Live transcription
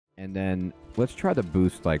And then let's try to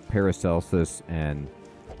boost like Paracelsus and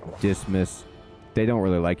Dismas. They don't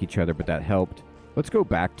really like each other, but that helped. Let's go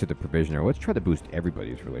back to the Provisioner. Let's try to boost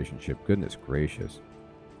everybody's relationship. Goodness gracious.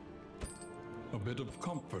 A bit of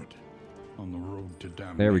comfort on the road to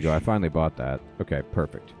damnation. There we go. I finally bought that. Okay,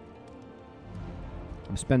 perfect.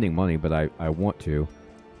 I'm spending money, but I want to.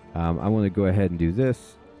 I want to go ahead and do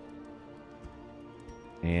this.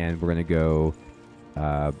 And we're going to go...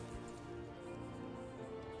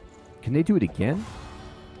 can they do it again?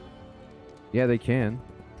 Yeah, they can.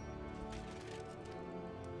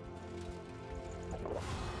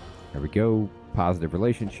 There we go. Positive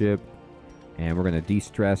relationship. And we're going to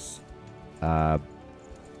de-stress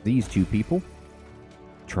these two people.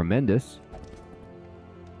 Tremendous.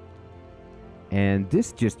 And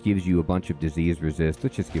this just gives you a bunch of disease resist.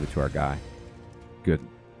 Let's just give it to our guy. Good.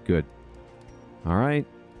 Good. All right.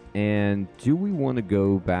 And do we want to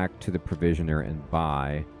go back to the Provisioner and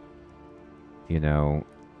buy, you know,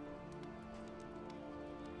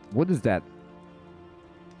 what is that?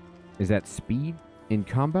 Is that speed in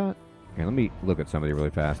combat? Okay, let me look at somebody really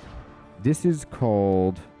fast. This is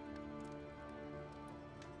called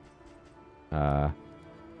 5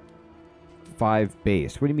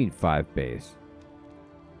 base. What do you mean 5 base?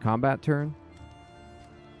 Combat turn?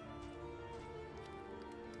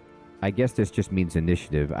 I guess this just means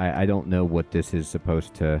initiative. I don't know what this is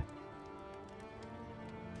supposed to...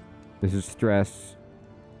 This is stress.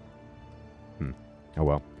 Oh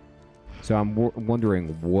well. So I'm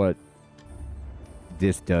wondering what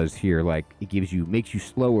this does here. Like, it gives you... Makes you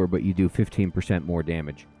slower, but you do 15% more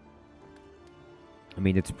damage. I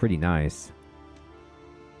mean, it's pretty nice.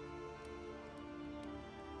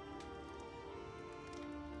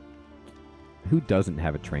 Who doesn't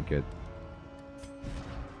have a trinket?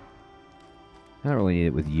 I don't really need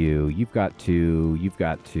it with you. You've got two. You've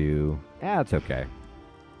got two. It's okay.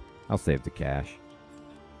 I'll save the cash.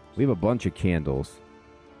 We have a bunch of candles.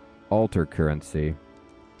 Alter currency.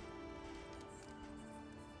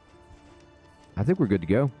 I think we're good to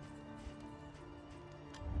go.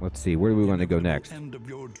 Let's see. Where do we want to go next? The end of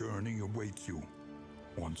your journey awaits you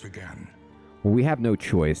once again. Well, we have no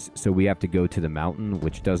choice, so we have to go to the mountain,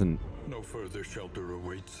 which doesn't... No further shelter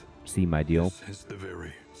awaits. Seem ideal. This is the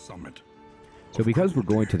very summit. So because we're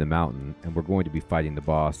going to the mountain, and we're going to be fighting the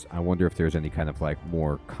boss, I wonder if there's any kind of, like,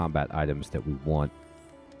 more combat items that we want.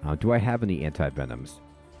 Do I have any anti-venoms?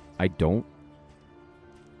 I don't.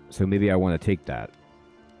 So maybe I want to take that.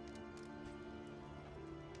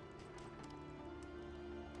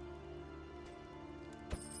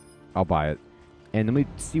 I'll buy it. And let me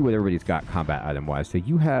see what everybody's got combat item-wise. So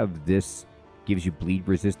you have this, gives you bleed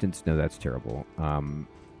resistance. No, that's terrible.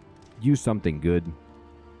 Use something good.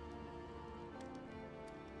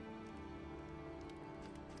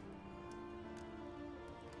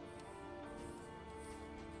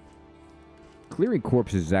 Clearing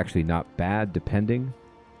corpses is actually not bad, depending.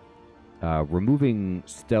 Removing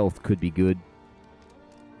stealth could be good.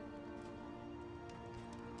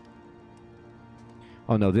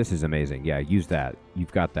 Oh, no, this is amazing. Yeah, use that.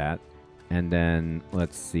 You've got that. And then,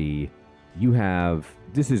 let's see. You have...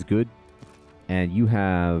 This is good. And you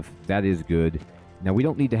have... That is good. Now, we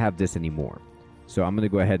don't need to have this anymore. So I'm going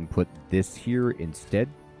to go ahead and put this here instead.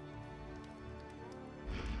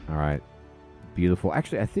 All right. Beautiful.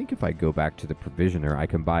 Actually, I think if I go back to the Provisioner, I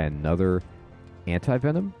can buy another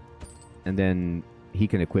anti-venom. And then he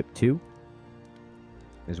can equip 2.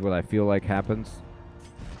 Is what I feel like happens.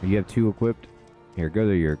 You have 2 equipped. Here, go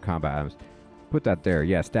to your combat items. Put that there.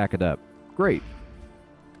 Yeah, stack it up. Great.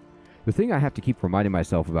 The thing I have to keep reminding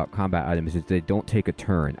myself about combat items is they don't take a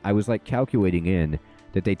turn. I was like calculating in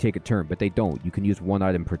that they take a turn, but they don't. You can use 1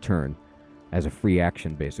 item per turn as a free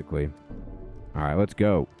action, basically. All right, let's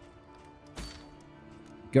go.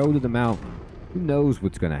 Go to the mountain. Who knows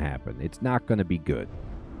what's going to happen? It's not going to be good.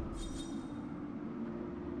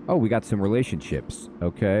 Oh, we got some relationships.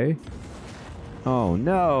 Okay. Oh,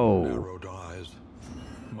 no. Narrowed eyes,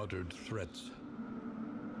 muttered threats.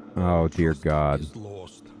 Oh, dear God.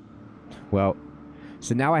 Lost. Well,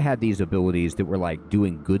 so now I had these abilities that were like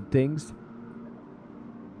doing good things,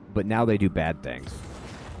 but now they do bad things.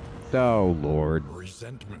 Oh, Lord.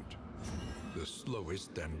 Resentment. The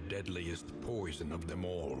slowest and deadliest poison of them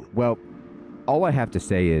all. Well, all I have to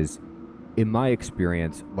say is, in my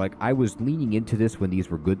experience, like, I was leaning into this when these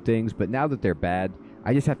were good things, but now that they're bad,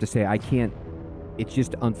 I just have to say I can't... It's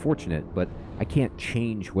just unfortunate, but I can't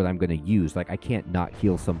change what I'm going to use. Like, I can't not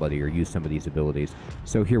heal somebody or use some of these abilities.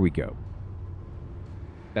 So here we go.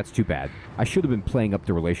 That's too bad. I should have been playing up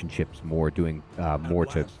the relationships more, doing more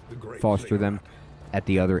to foster them at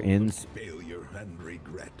the other ends. Failure and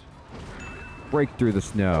regret. Break through the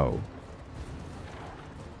snow.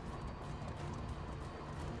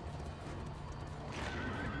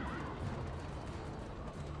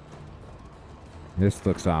 This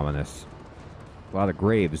looks ominous. A lot of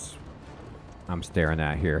graves I'm staring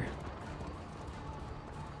at here.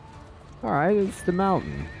 Alright, it's the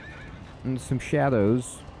mountain. And some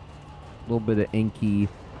shadows. A little bit of inky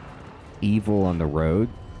evil on the road.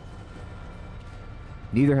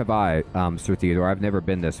 Neither have I, Sir Theodore. I've never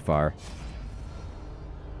been this far.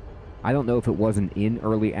 I don't know if it wasn't in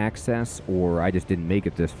early access or I just didn't make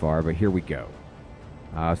it this far, but here we go.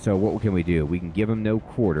 So what can we do? We can give him no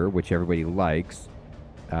quarter, which everybody likes.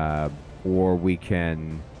 Or we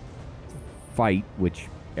can fight, which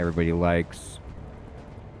everybody likes.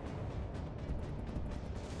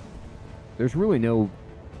 There's really no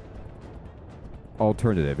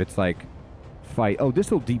alternative. It's like fight. Oh, this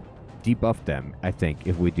will debuff them, I think,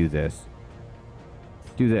 if we do this.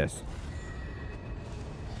 Do this.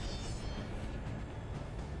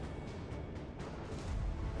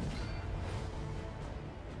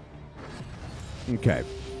 Okay.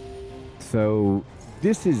 So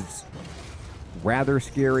this is rather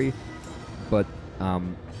scary, but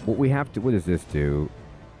what we have to, what does this do?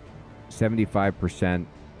 75%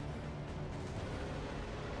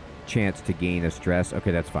 chance to gain a stress.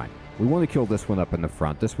 Okay, that's fine. We want to kill this one up in the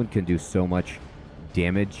front. This one can do so much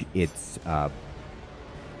damage. It's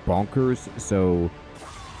bonkers. So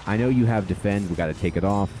I know you have defend. We got to take it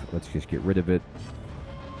off. Let's just get rid of it.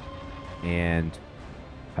 And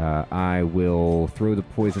I will throw the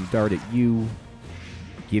poison dart at you.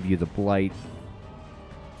 Give you the blight.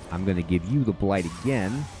 I'm going to give you the blight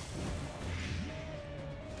again.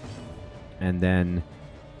 And then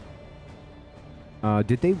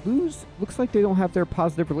did they lose? Looks like they don't have their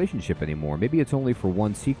positive relationship anymore. Maybe it's only for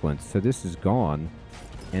one sequence. So this is gone.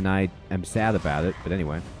 And I am sad about it. But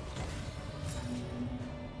anyway.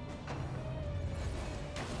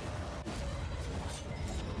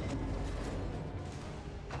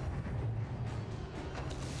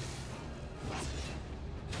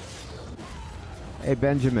 Hey,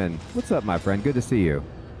 Benjamin. What's up, my friend? Good to see you.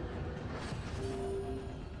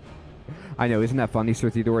 I know, isn't that funny, Sir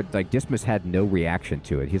Theodore? Like, Dismas had no reaction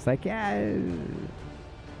to it. He's like, yeah.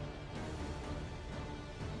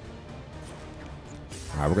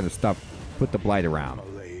 Alright, we're going to stop. Put the blight around.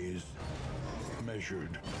 Malaise,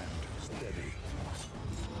 measured and steady.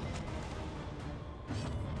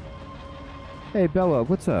 Hey, Bella,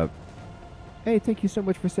 what's up? Hey, thank you so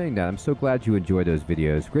much for saying that. I'm so glad you enjoy those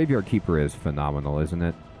videos. Graveyard Keeper is phenomenal, isn't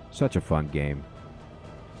it? Such a fun game.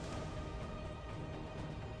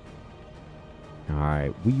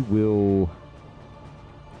 Alright, we will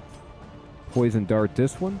poison dart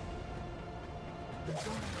this one.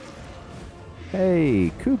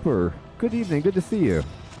 Hey, Cooper. Good evening. Good to see you.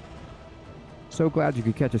 So glad you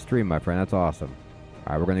could catch a stream, my friend. That's awesome.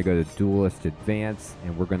 Alright, we're going to go to Duelist Advance,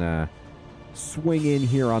 and we're going to swing in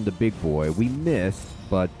here on the big boy. We missed,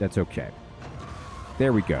 but that's okay.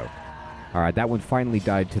 There we go. Alright, that one finally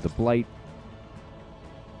died to the blight.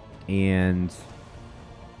 And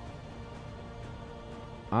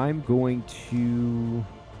I'm going to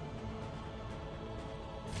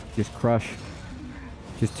just crush.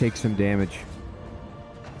 Just take some damage.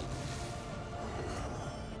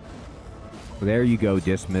 There you go,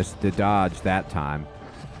 Dismas. The dodge that time.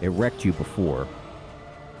 It wrecked you before.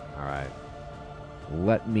 Alright.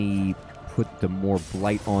 Let me put the more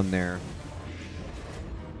blight on there.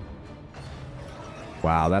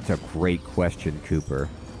 Wow, that's a great question, Cooper.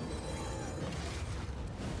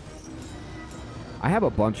 I have a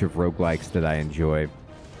bunch of roguelikes that I enjoy.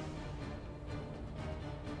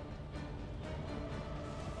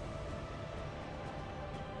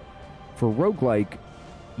 For roguelike,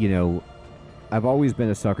 you know, I've always been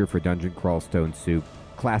a sucker for Dungeon Crawl Stone Soup.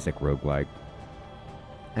 Classic roguelike.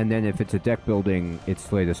 And then if it's a deck building, it's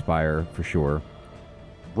Slay the Spire for sure.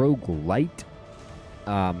 Roguelite.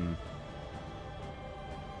 I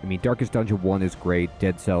mean, Darkest Dungeon 1 is great.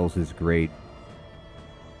 Dead Cells is great.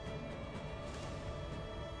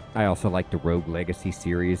 I also like the Rogue Legacy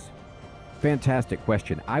series. Fantastic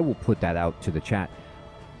question. I will put that out to the chat.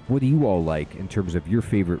 What do you all like in terms of your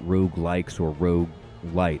favorite roguelikes or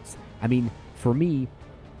roguelites? I mean, for me,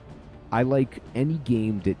 I like any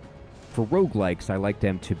game that... For roguelikes, I like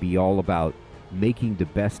them to be all about making the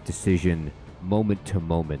best decision moment to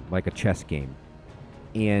moment, like a chess game,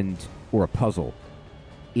 or a puzzle.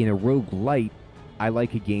 In a roguelite, I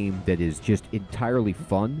like a game that is just entirely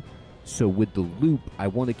fun. So with the loop, I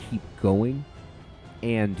want to keep going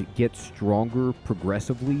and get stronger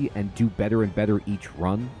progressively and do better and better each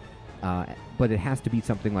run. but it has to be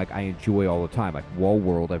something like I enjoy all the time. Like Wall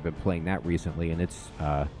World, I've been playing that recently, and it's,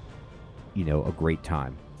 you know, a great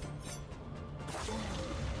time.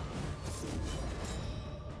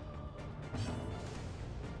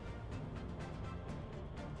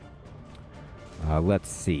 Let's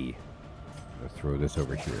see. I'll throw this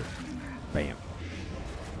over here. Bam.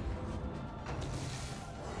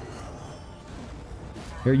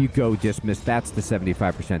 Here you go, Dismiss. That's the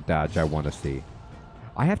 75% dodge I want to see.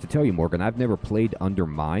 I have to tell you, Morgan, I've never played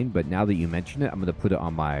Undermine, but now that you mention it, I'm going to put it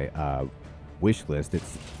on my wish list.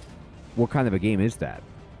 It's what kind of a game is that?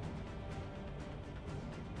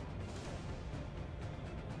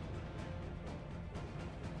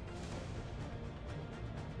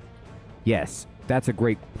 Yes, that's a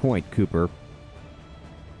great point, Cooper.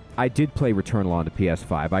 I did play Returnal on the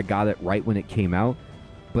PS5. I got it right when it came out,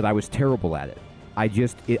 but I was terrible at it.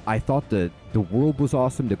 I thought the world was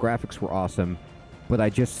awesome, the graphics were awesome, but I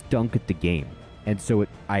just stunk at the game. And so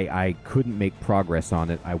I couldn't make progress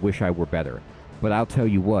on it. I wish I were better. But I'll tell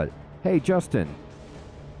you what. Hey, Justin.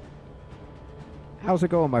 How's it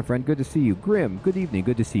going, my friend? Good to see you. Grim, good evening.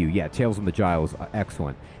 Good to see you. Yeah, Tales of the Giles,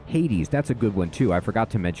 excellent. Hades, that's a good one, too. I forgot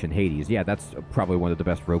to mention Hades. Yeah, that's probably one of the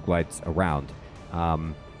best roguelites around.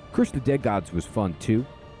 Curse of the Dead Gods was fun, too.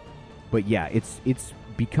 But yeah, it's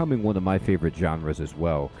becoming one of my favorite genres as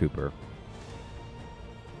well, Cooper.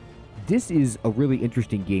 This is a really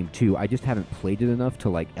interesting game, too. I just haven't played it enough to,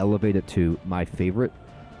 like, elevate it to my favorite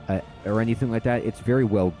or anything like that. It's very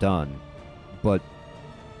well done, but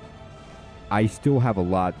I still have a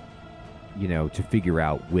lot, you know, to figure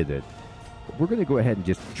out with it. But we're going to go ahead and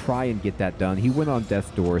just try and get that done. He went on death's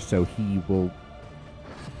door, so he will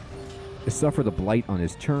suffer the blight on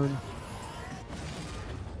his turn.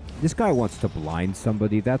 This guy wants to blind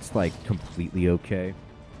somebody. That's, like, completely okay.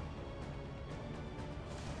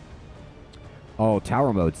 Oh,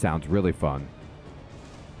 tower mode sounds really fun.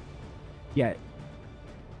 Yeah.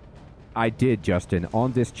 I did, Justin.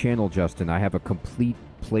 On this channel, Justin, I have a complete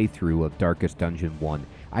playthrough of Darkest Dungeon 1.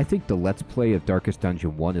 I think the Let's Play of Darkest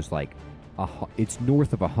Dungeon 1 is like, it's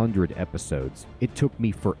north of 100 episodes. It took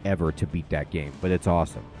me forever to beat that game, but it's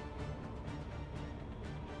awesome.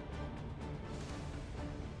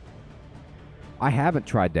 I haven't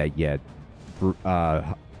tried that yet.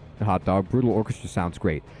 Hot Dog. Brutal Orchestra sounds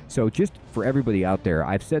great. So just for everybody out there,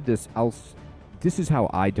 I've said this, this is how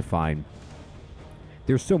I define.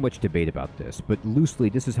 There's so much debate about this, but loosely,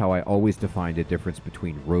 this is how I always define the difference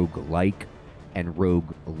between roguelike and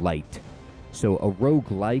roguelite. So a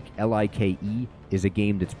roguelike, L-I-K-E, is a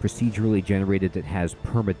game that's procedurally generated that has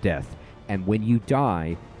permadeath, and when you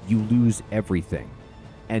die, you lose everything,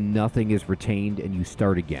 and nothing is retained, and you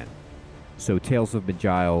start again. So Tales of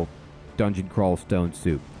Majile, Dungeon Crawl, Stone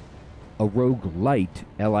Soup. A roguelite,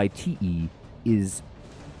 L-I-T-E, is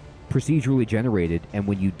procedurally generated, and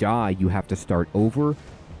when you die, you have to start over,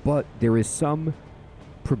 but there is some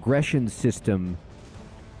progression system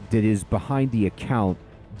that is behind the account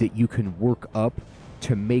that you can work up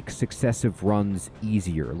to make successive runs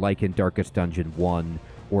easier, like in Darkest Dungeon 1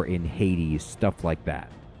 or in Hades, stuff like that.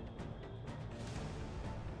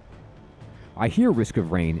 I hear Risk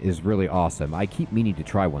of Rain is really awesome. I keep meaning to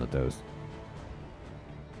try one of those.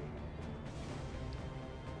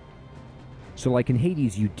 So like in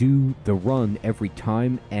Hades, you do the run every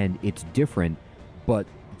time, and it's different, but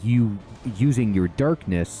you, using your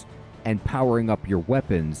darkness and powering up your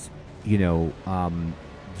weapons, you know,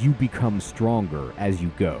 you become stronger as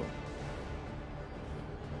you go.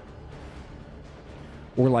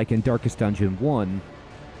 Or like in Darkest Dungeon 1,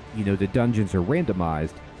 you know, the dungeons are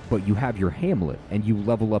randomized, but you have your hamlet, and you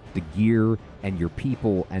level up the gear and your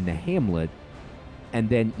people and the hamlet, and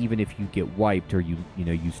then even if you get wiped or you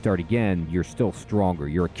start again, you're still stronger.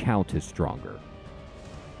 Your account is stronger.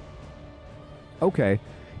 Okay,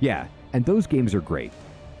 yeah, and those games are great.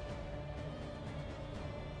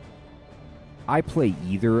 I play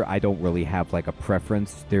either. I don't really have like a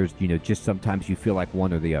preference. There's, you know, just sometimes you feel like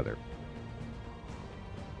one or the other.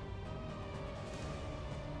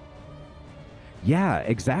 Yeah,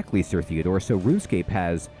 exactly, Sir Theodore. So RuneScape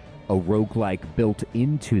has a roguelike built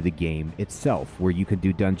into the game itself, where you can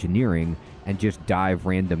do dungeoneering and just dive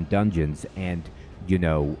random dungeons, and, you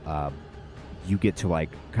know, you get to, like,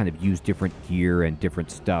 kind of use different gear and different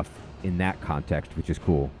stuff in that context, which is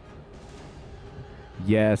cool.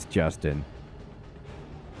 Yes, Justin.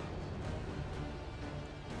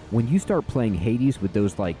 When you start playing Hades with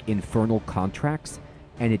those, like, infernal contracts,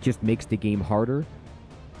 and it just makes the game harder,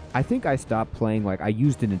 I think I stopped playing. Like, I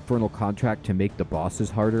used an infernal contract to make the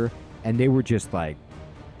bosses harder, and they were just, like,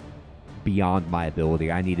 beyond my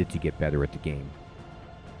ability. I needed to get better at the game.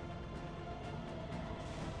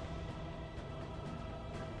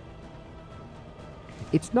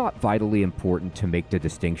 It's not vitally important to make the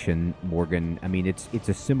distinction, Morgan. I mean, it's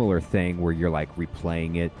a similar thing where you're like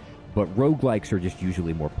replaying it, but roguelikes are just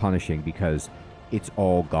usually more punishing because it's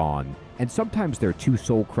all gone. And sometimes they're too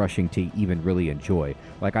soul-crushing to even really enjoy.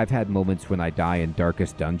 Like, I've had moments when I die in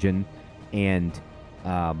Darkest Dungeon, and,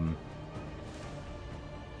 when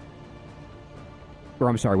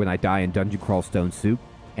I die in Dungeon Crawl Stone Soup,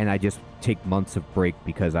 and I just take months of break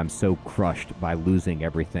because I'm so crushed by losing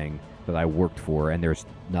everything that I worked for, and there's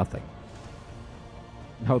nothing.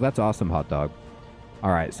 Oh, that's awesome, Hot Dog.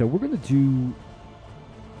 All right, so we're going to do,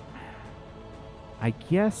 I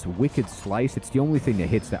guess, Wicked Slice. It's the only thing that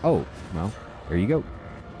hits that. Oh, well, there you go.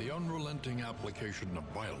 The unrelenting application of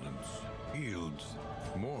violence yields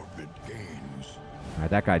morbid gains. All right,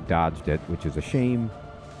 that guy dodged it, which is a shame.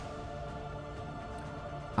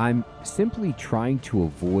 I'm simply trying to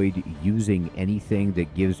avoid using anything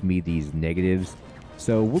that gives me these negatives,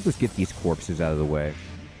 so we'll just get these corpses out of the way.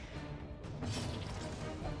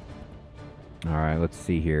 Alright, let's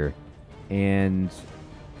see here. And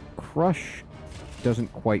Crush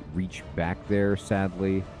doesn't quite reach back there,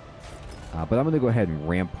 sadly. But I'm going to go ahead and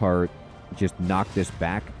Rampart, just knock this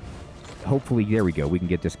back. Hopefully, there we go, we can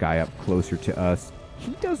get this guy up closer to us.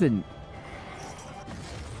 He doesn't...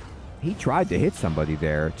 He tried to hit somebody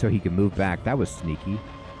there so he could move back. That was sneaky.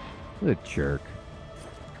 What a jerk.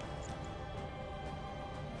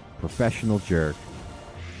 Professional jerk.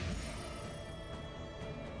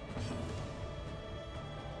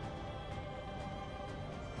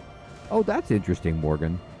 Oh, that's interesting,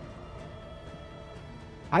 Morgan.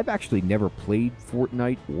 I've actually never played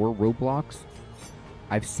Fortnite or Roblox.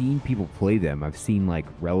 I've seen people play them. I've seen, like,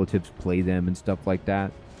 relatives play them and stuff like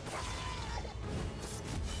that.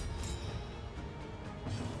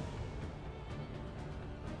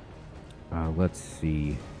 Let's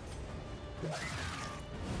see.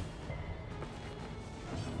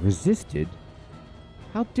 Resisted?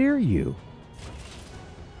 How dare you?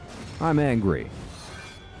 I'm angry.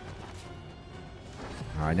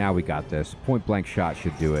 Alright, now we got this. Point blank shot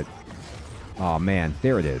should do it. Oh man,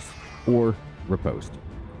 there it is. Or riposte.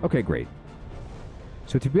 Okay, great.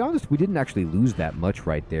 So to be honest, we didn't actually lose that much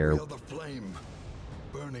right there. Feel the flame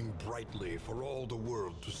burning brightly for all the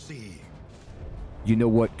world to see. You know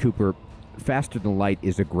what, Cooper? Faster Than Light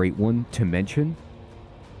is a great one to mention.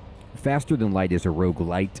 Faster Than Light is a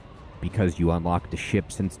roguelite because you unlock the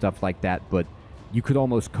ships and stuff like that, but you could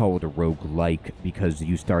almost call it a roguelike because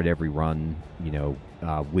you start every run, you know,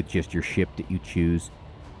 with just your ship that you choose.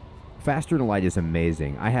 Faster Than Light is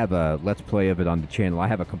amazing. I have a Let's Play of it on the channel. I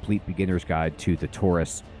have a complete beginner's guide to the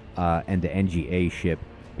Taurus and the NGA ship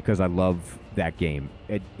because I love that game.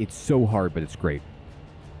 It's so hard, but it's great.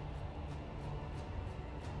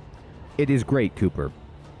 It is great, Cooper.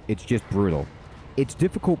 It's just brutal. It's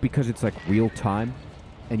difficult because it's like real time,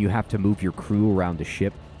 and you have to move your crew around the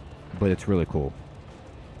ship, but it's really cool.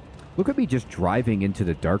 Look at me just driving into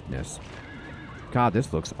the darkness. God,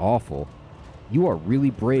 this looks awful. You are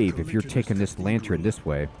really brave if you're taking this lantern this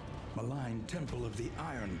way. Malign Temple of the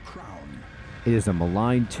Iron Crown. It is a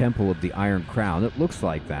malign temple of the Iron Crown. It looks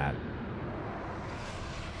like that.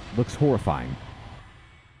 Looks horrifying.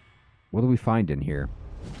 What do we find in here?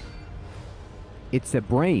 It's a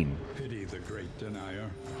brain. Pity the great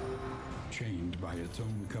denier, chained by its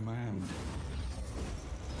own command.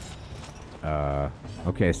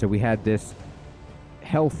 Okay, so we had this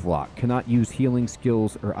health lock. Cannot use healing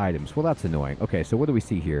skills or items. Well, that's annoying. Okay, so what do we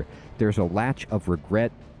see here? There's a latch of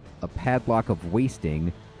regret, a padlock of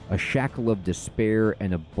wasting, a shackle of despair,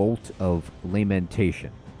 and a bolt of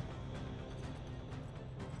lamentation.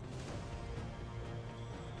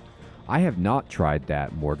 I have not tried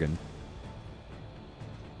that, Morgan.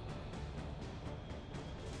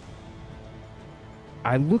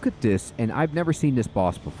 I look at this, and I've never seen this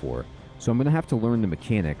boss before, so I'm going to have to learn the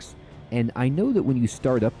mechanics. And I know that when you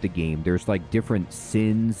start up the game, there's like different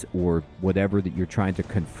sins or whatever that you're trying to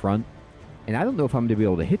confront. And I don't know if I'm going to be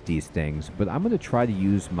able to hit these things, but I'm going to try to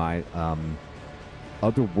use my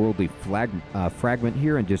otherworldly fragment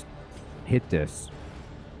here and just hit this.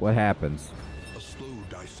 What happens? A slow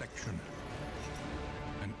dissection.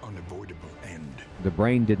 An unavoidable end. The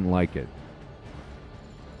brain didn't like it.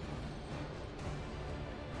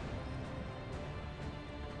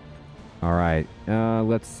 All right,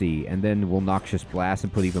 let's see. And then we'll Noxious Blast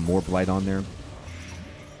and put even more blight on there.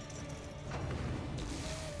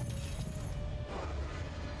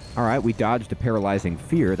 All right, we dodged a Paralyzing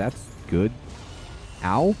Fear. That's good.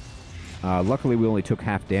 Ow. Luckily, we only took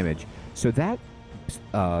half damage. So that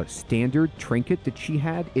standard trinket that she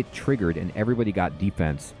had, it triggered, and everybody got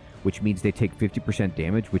defense, which means they take 50%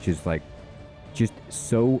 damage, which is, like, just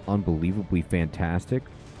so unbelievably fantastic.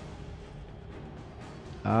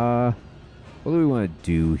 What do we want to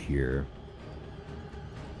do here?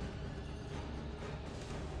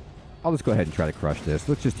 I'll just go ahead and try to crush this.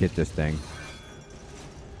 Let's just hit this thing.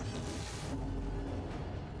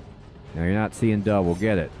 Now you're not seeing double.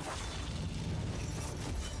 Get it.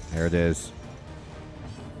 There it is.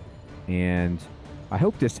 And I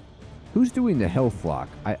hope this... Who's doing the health lock?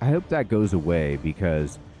 I hope that goes away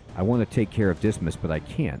because I want to take care of Dismas, but I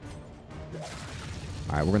can't.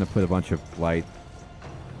 Alright, we're going to put a bunch of blight.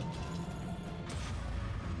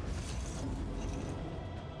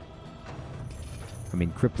 I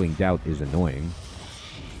mean, crippling doubt is annoying.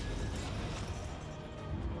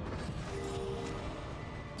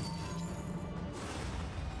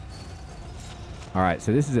 Alright,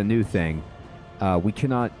 so this is a new thing. We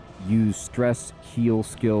cannot use stress, heal,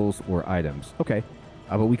 skills, or items. Okay,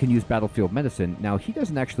 but we can use battlefield medicine. Now, he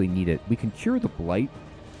doesn't actually need it. We can cure the blight,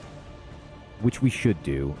 which we should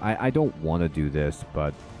do. I don't want to do this,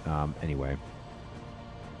 but anyway.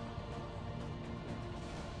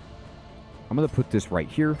 I'm going to put this right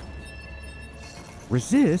here.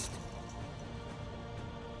 Resist?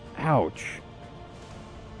 Ouch.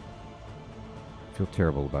 I feel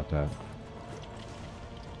terrible about that.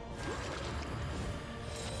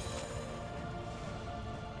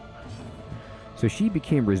 So she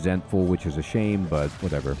became resentful, which is a shame, but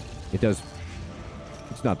whatever. It does...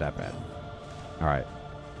 It's not that bad. Alright.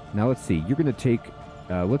 Now let's see. You're going to take...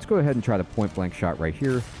 let's go ahead and try the point-blank shot right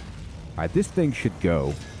here. Alright, this thing should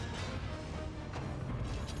go.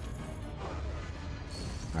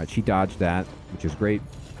 Alright, she dodged that, which is great.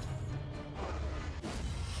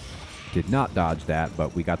 Did not dodge that,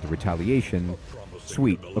 but we got the retaliation.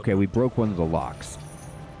 Sweet. Okay, we broke one of the locks.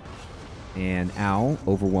 And ow,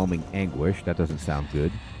 overwhelming anguish. That doesn't sound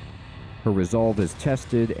good. Her resolve is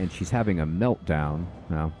tested, and she's having a meltdown.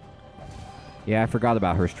 No. Yeah, I forgot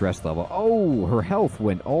about her stress level. Oh, her health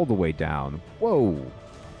went all the way down. Whoa.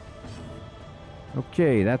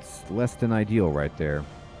 Okay, that's less than ideal right there.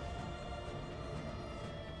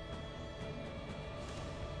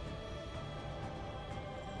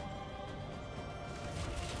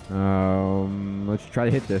 Let's try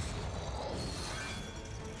to hit this.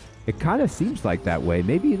 It kind of seems like that way.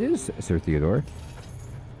 Maybe it is, Sir Theodore.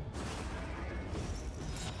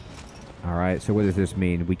 Alright, so what does this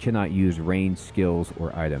mean? We cannot use range, skills,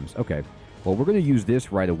 or items. Okay. Well, we're going to use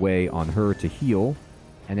this right away on her to heal,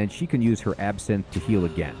 and then she can use her absinthe to heal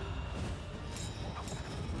again.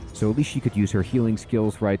 So at least she could use her healing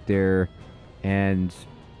skills right there, and...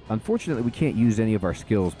 Unfortunately, we can't use any of our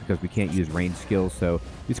skills because we can't use range skills, so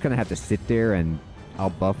we just kind of have to sit there and I'll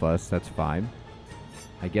buff us. That's fine.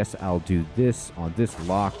 I guess I'll do this on this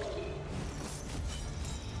lock.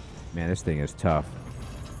 Man, this thing is tough.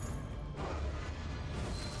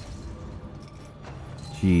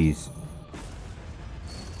 Jeez.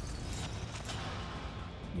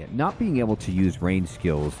 Yeah, not being able to use range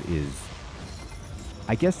skills is...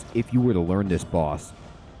 I guess if you were to learn this boss...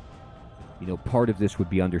 You know, part of this would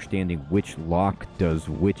be understanding which lock does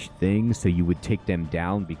which thing, so you would take them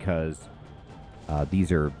down because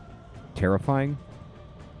these are terrifying.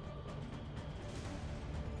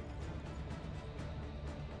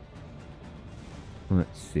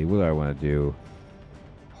 Let's see, what do I want to do?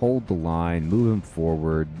 Hold the line, move him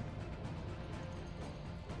forward.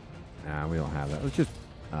 Nah, we don't have that. Let's just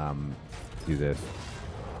do this.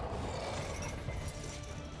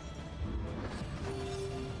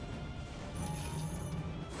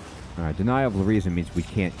 Alright, denial of reason means we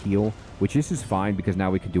can't heal, which this is fine because now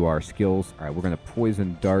we can do our skills. Alright, we're going to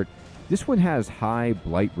poison dart. This one has high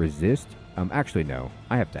blight resist. Actually, no.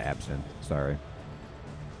 I have to absinthe. Sorry.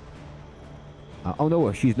 Oh,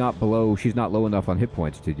 no, she's not low enough on hit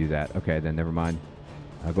points to do that. Okay, then never mind.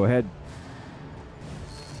 Go ahead.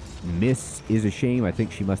 Miss is a shame. I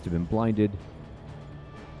think she must have been blinded.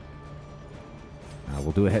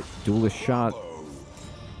 We'll do a duelist shot.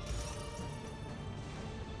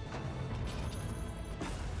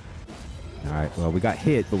 Alright, well, we got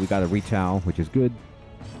hit, but we got a retowel, which is good.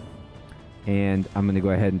 And I'm going to go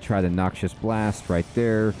ahead and try the Noxious Blast right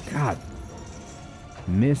there. God.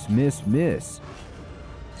 Miss, miss, miss.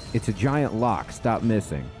 It's a giant lock. Stop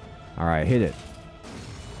missing. Alright, hit it.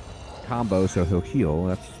 Combo, so he'll heal.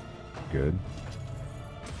 That's good.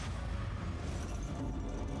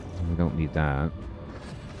 We don't need that.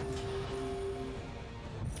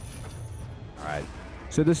 Alright.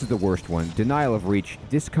 So this is the worst one. Denial of reach.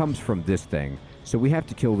 This comes from this thing. So we have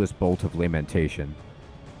to kill this Bolt of Lamentation.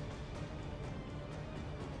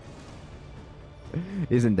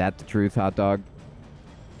 Isn't that the truth, hot dog?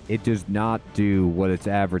 It does not do what it's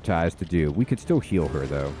advertised to do. We could still heal her,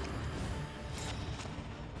 though.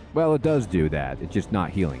 Well, it does do that. It's just not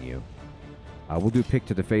healing you. We'll do pick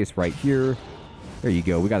to the face right here. There you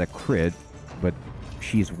go. We got a crit, but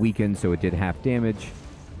she's weakened, so it did half damage.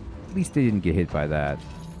 At least they didn't get hit by that.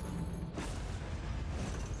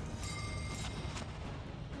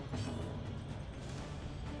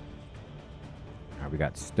 We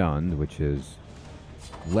got stunned, which is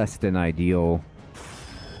less than ideal.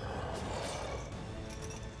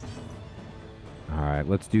 Alright,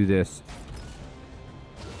 let's do this.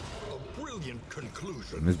 A brilliant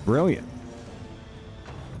conclusion. It was brilliant.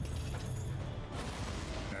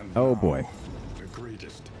 And Oh now, boy. the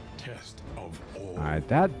greatest test of all. Alright,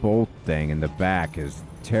 that bolt thing in the back is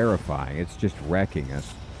terrifying. It's just wrecking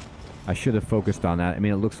us. I should have focused on that. I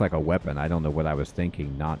mean, it looks like a weapon. I don't know what I was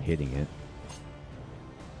thinking, not hitting it.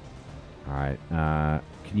 Alright,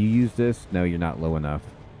 can you use this? No, you're not low enough.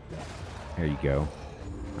 There you go.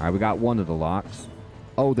 Alright, we got one of the locks.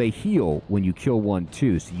 Oh, they heal when you kill one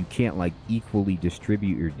too, so you can't, like, equally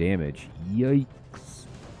distribute your damage. Yikes.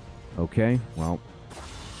 Okay, well,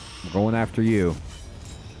 we're going after you.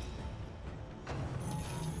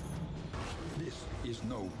 This is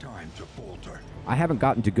no time to falter. I haven't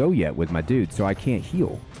gotten to go yet with my dude, so I can't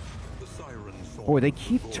heal. The siren song Boy, they of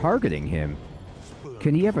keep the targeting him. void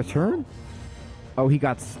Can he have a spurns turn? now. Oh, he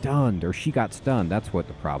got stunned, or she got stunned. That's what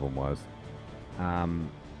the problem was.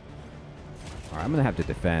 Alright, I'm going to have to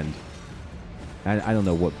defend. I don't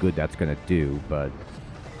know what good that's going to do, but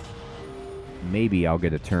maybe I'll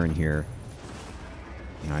get a turn here.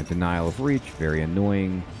 Alright, denial of reach, very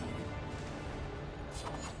annoying.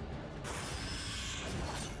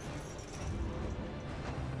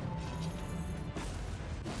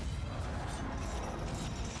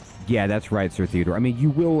 Yeah, that's right, Sir Theodore. I mean, you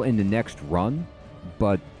will in the next run,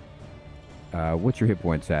 but what's your hit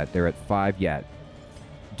points at? They're at 5. Yeah,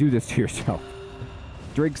 do this to yourself.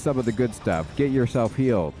 Drink some of the good stuff. Get yourself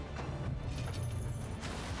healed.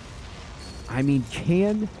 I mean,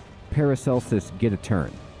 can Paracelsus get a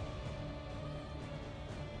turn?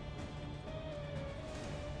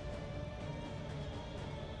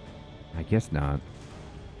 I guess not.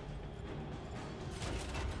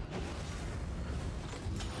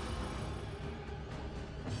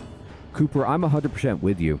 Cooper, I'm 100%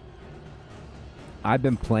 with you. I've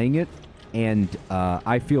been playing it, and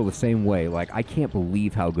I feel the same way. Like, I can't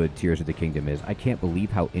believe how good Tears of the Kingdom is. I can't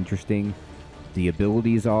believe how interesting the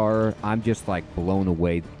abilities are. I'm just, like, blown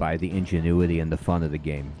away by the ingenuity and the fun of the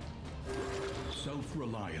game.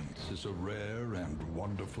 Self-reliance is a rare and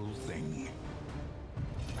wonderful thing.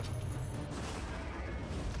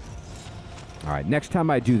 All right, next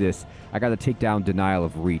time I do this, I got to take down Denial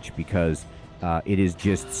of Reach because it is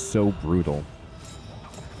just so brutal.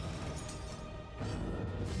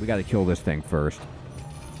 We got to kill this thing first.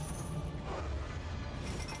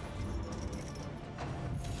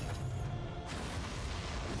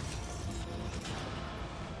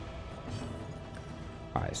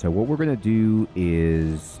 All right, so what we're going to do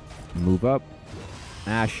is move up.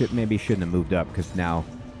 Maybe shouldn't have moved up because now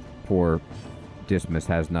poor Dismas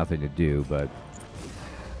has nothing to do, but...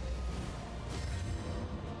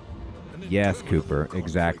 Yes, Cooper,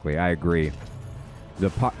 exactly. I agree. The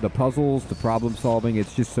puzzles, the problem solving,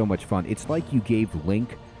 it's just so much fun. It's like you gave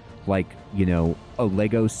Link, like, you know, a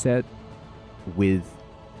Lego set with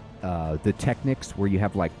the Technics where you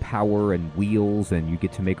have, like, power and wheels and you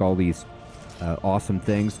get to make all these awesome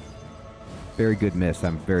things. Very good miss.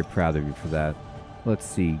 I'm very proud of you for that. Let's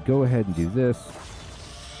see. Go ahead and do this.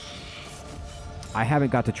 I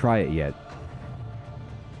haven't got to try it yet.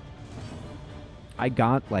 I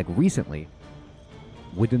got, like, recently,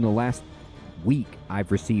 within the last week,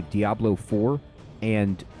 I've received Diablo 4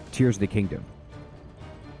 and Tears of the Kingdom.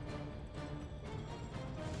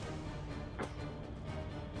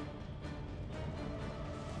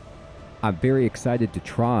 I'm very excited to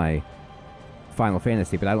try Final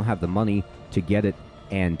Fantasy, but I don't have the money to get it,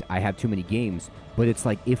 and I have too many games. But it's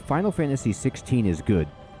like, if Final Fantasy 16 is good,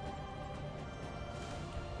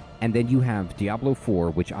 and then you have Diablo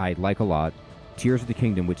 4, which I like a lot, Tears of the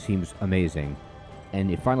Kingdom, which seems amazing, and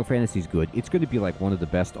if Final Fantasy is good, it's going to be like one of the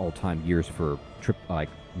best all-time years for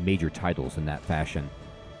major titles in that fashion.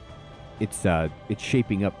 It's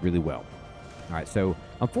shaping up really well. All right, so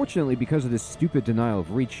unfortunately, because of this stupid denial of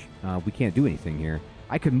reach, we can't do anything here.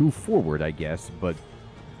 I could move forward, I guess, but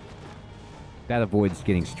that avoids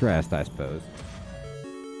getting stressed, I suppose.